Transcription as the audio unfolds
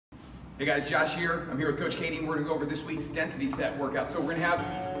Hey guys, Josh here. I'm here with Coach Katie and we're going to go over this week's density set workout. So we're going to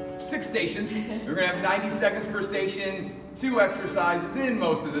have 6 stations. We're going to have 90 seconds per station, 2 exercises in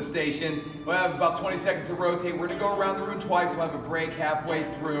most of the stations. We'll have about 20 seconds to rotate. We're going to go around the room twice. We'll have a break halfway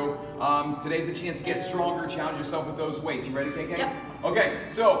through. Today's a chance to get stronger, challenge yourself with those weights. You ready, KK? Yep. Okay,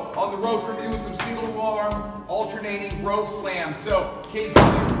 so on the ropes, we're going to be doing some single arm, alternating rope slams. So Katie's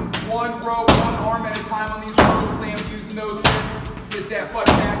going to do 1 rope, 1 arm at a time on these rope slams, using those hips. Sit that butt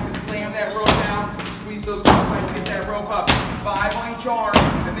back to slam that rope down. Squeeze those glutes tight to get that rope up. 5 on each arm,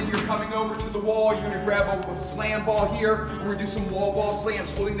 and then you're coming over to the wall. You're going to grab a slam ball here. We're going to do some wall ball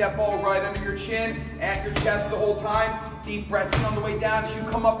slams, holding that ball right under your chin, at your chest the whole time. Deep breath in on the way down. As you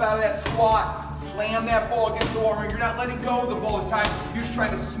come up out of that squat, slam that ball against the wall. You're not letting go of the ball this time. You're just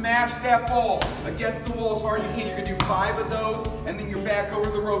trying to smash that ball against the wall as hard as you can. You're going to do 5 of those, and then you're back over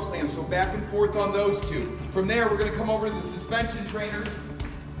to the rope slam. So back and forth on those 2. From there, we're going to come over to the suspension trainers.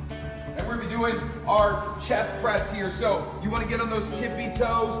 And we're going to be doing our chest press here. So you want to get on those tippy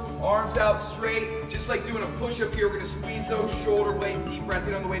toes, arms out straight, just like doing a push-up here. We're going to squeeze those shoulder blades, deep breath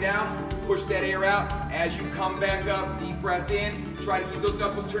in on the way down, push that air out. As you come back up, deep breath in, try to keep those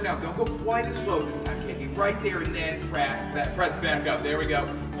knuckles turned out. Don't go quite as slow this time, kicking right there and then press back up. There we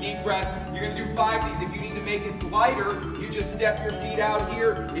go. Deep breath. You're going to do 5 of these. If you need to make it lighter, you just step your feet out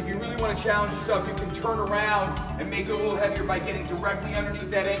here. If you really want to challenge yourself, you can turn around and make it a little heavier by getting directly underneath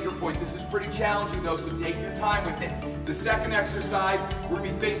that anchor point. This is pretty challenging though, so take your time with it. The second exercise, we're going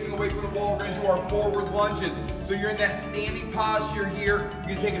to be facing away from the wall. We're going to do our forward lunges. So you're in that standing posture here.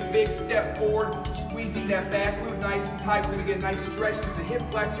 You're going to take a big step forward, squeezing that back glute nice and tight. We're going to get a nice stretch through the hip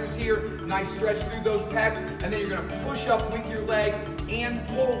flexors here, nice stretch through those pecs, and then you're going to push up with your leg and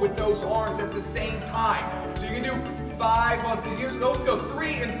pull with those arms at the same time. So you can do 5 on these. Let's go 3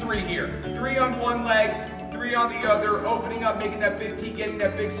 and 3 here. 3 on one leg, 3 on the other, opening up, making that big T, getting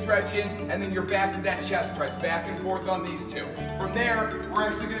that big stretch in, and then you're back to that chest press, back and forth on these 2. From there, we're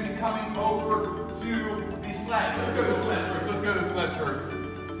actually going to be coming over to the sleds. Let's go to the sleds first.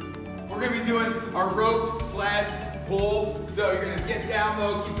 We're going to be doing our rope sled pull. So you're going to get down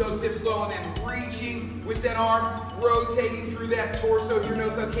low, keep those hips low, and then reaching with that arm, rotating through that torso. Here,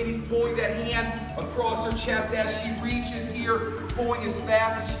 notice how Katie's pulling that hand across her chest as she reaches here, pulling as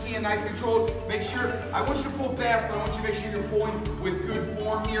fast as she can, nice controlled. Make sure, I want you to pull fast, but I want you to make sure you're pulling with good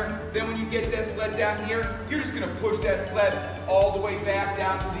form here. Then when you get that sled down here, you're just going to push that sled all the way back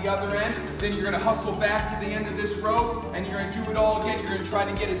down to the other end. Then you're going to hustle back to the end of this rope, and you're going to do it all again. You're going to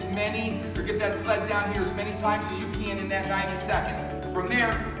try to get as many, or get that sled down here as many times as you can in that 90 seconds. From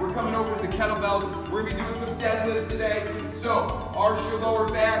there, we're coming over to the kettlebells. We're going to be doing some deadlifts today. So arch your lower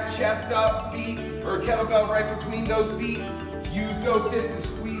back, chest up, feet, or a kettlebell right between those feet. Use those hips and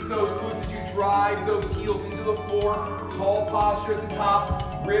squeeze those glutes as you drive those heels into the floor. Tall posture at the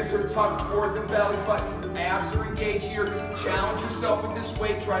top. Ribs are tucked toward the belly button. Abs are engaged here. Challenge yourself with this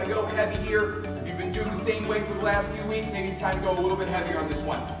weight. Try to go heavy here. You've been doing the same weight for the last few weeks. Maybe it's time to go a little bit heavier on this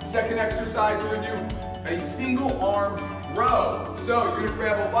one. Second exercise, we're going to do a single arm row. So you're going to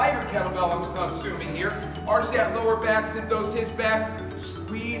grab a lighter kettlebell, I'm assuming here. Arch that lower back, sit those hips back,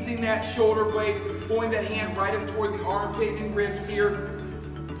 squeezing that shoulder blade, pulling that hand right up toward the armpit and ribs here,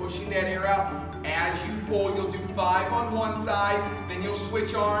 pushing that air out. As you pull, you'll do 5 on one side, then you'll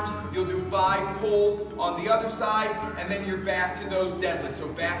switch arms, you'll do 5 pulls on the other side, and then you're back to those deadlifts. So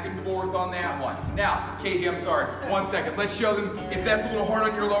back and forth on that one. Now, Katie, I'm sorry, 1 second. Let's show them, if that's a little hard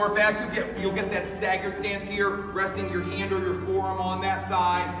on your lower back, you'll get that stagger stance here, resting your hand or your forearm on that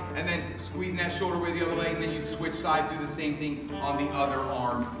thigh, and then squeezing that shoulder away the other leg, and then you switch sides, do the same thing on the other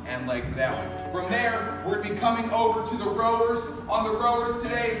arm and leg for that one. From there, we're going to be coming over to the rowers. On the rowers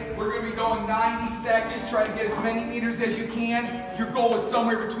today, we're going to be going 90 seconds. Try to get as many meters as you can. Your goal is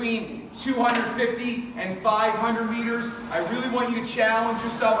somewhere between 250 and 500 meters. I really want you to challenge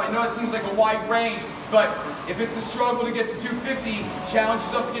yourself. I know it seems like a wide range, but if it's a struggle to get to 250, challenge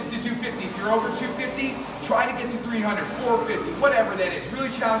yourself to get to 250. If you're over 250, try to get to 300, 450, whatever that is. Really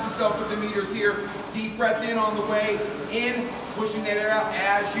challenge yourself with the meters here. Deep breath in on the way in, pushing that air out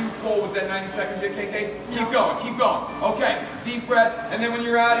as you pull. Was that 90 seconds yet, KK? Keep going, keep going. Okay, deep breath, and then when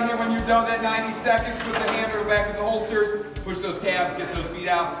you're out of here, when you're done that 90 seconds, put the hammer back in the holsters, push those tabs, get those feet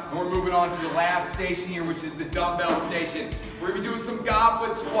out, and we're moving on to the last station here, which is the dumbbell station. We're going to be doing some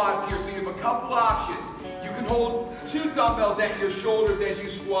goblet squats here, so you have a couple options. You can hold 2 dumbbells at your shoulders as you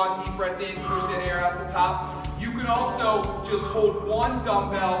squat, deep breath in, push that air out the top. You can also just hold 1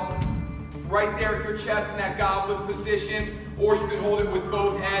 dumbbell right there at your chest in that goblet position, or you can hold it with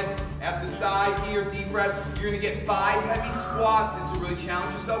both heads at the side here, deep breath. You're gonna get 5 heavy squats, and so really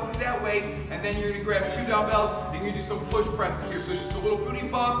challenge yourself with that weight, and then you're gonna grab 2 dumbbells, and you're gonna do some push presses here. So it's just a little booty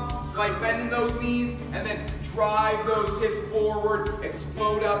bump, slight bend in those knees, and then drive those hips forward,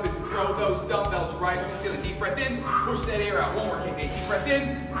 explode up, and throw those dumbbells right to the ceiling. Deep breath in, push that air out. One more, KK. Deep breath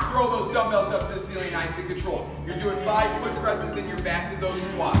in, throw those dumbbells up to the ceiling, nice and controlled. You're doing 5 push presses, then you're back to those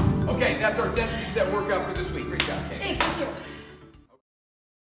squats. Okay, that's our density set workout for this week. Great job, KK. Thanks.